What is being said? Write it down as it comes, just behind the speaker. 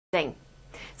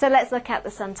So let's look at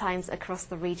the sun times across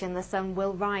the region. The sun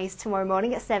will rise tomorrow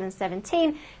morning at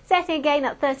 7:17, setting again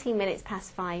at 13 minutes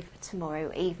past 5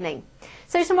 tomorrow evening.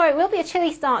 So tomorrow it will be a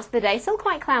chilly start to the day, still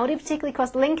quite cloudy, particularly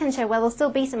across Lincolnshire, where there'll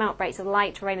still be some outbreaks of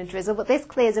light rain and drizzle, but this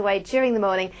clears away during the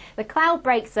morning. The cloud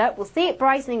breaks up, we'll see it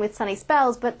brightening with sunny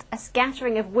spells, but a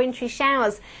scattering of wintry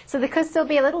showers. So there could still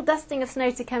be a little dusting of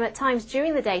snow to come at times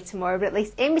during the day tomorrow, but at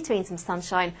least in between some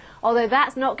sunshine. Although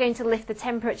that's not going to lift the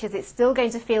temperatures, it's still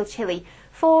going to feel chilly.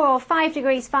 4 or 5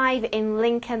 degrees 5 in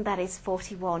Lincoln, that is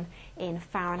 41 in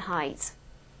Fahrenheit.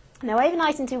 Now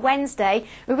overnight into Wednesday,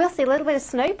 we will see a little bit of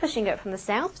snow pushing up from the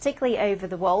south, particularly over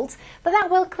the Wolds, but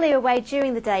that will clear away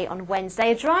during the day on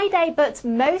Wednesday. A dry day, but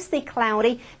mostly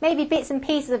cloudy, maybe bits and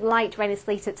pieces of light rain and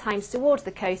sleet at times towards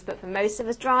the coast, but for most of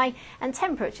us dry, and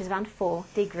temperatures around 4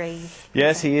 degrees.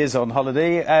 Yes, he is on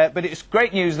holiday, but it's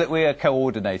great news that we are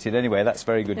coordinated anyway. That's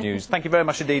very good news. Thank you very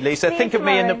much indeed, Lisa. Think of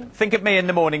me in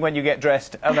the morning when you get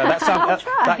dressed. Oh no,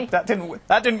 that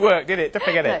didn't work, did it? Don't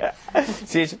forget it.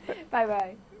 See you. Bye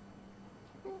bye.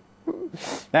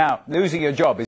 Now, losing your job is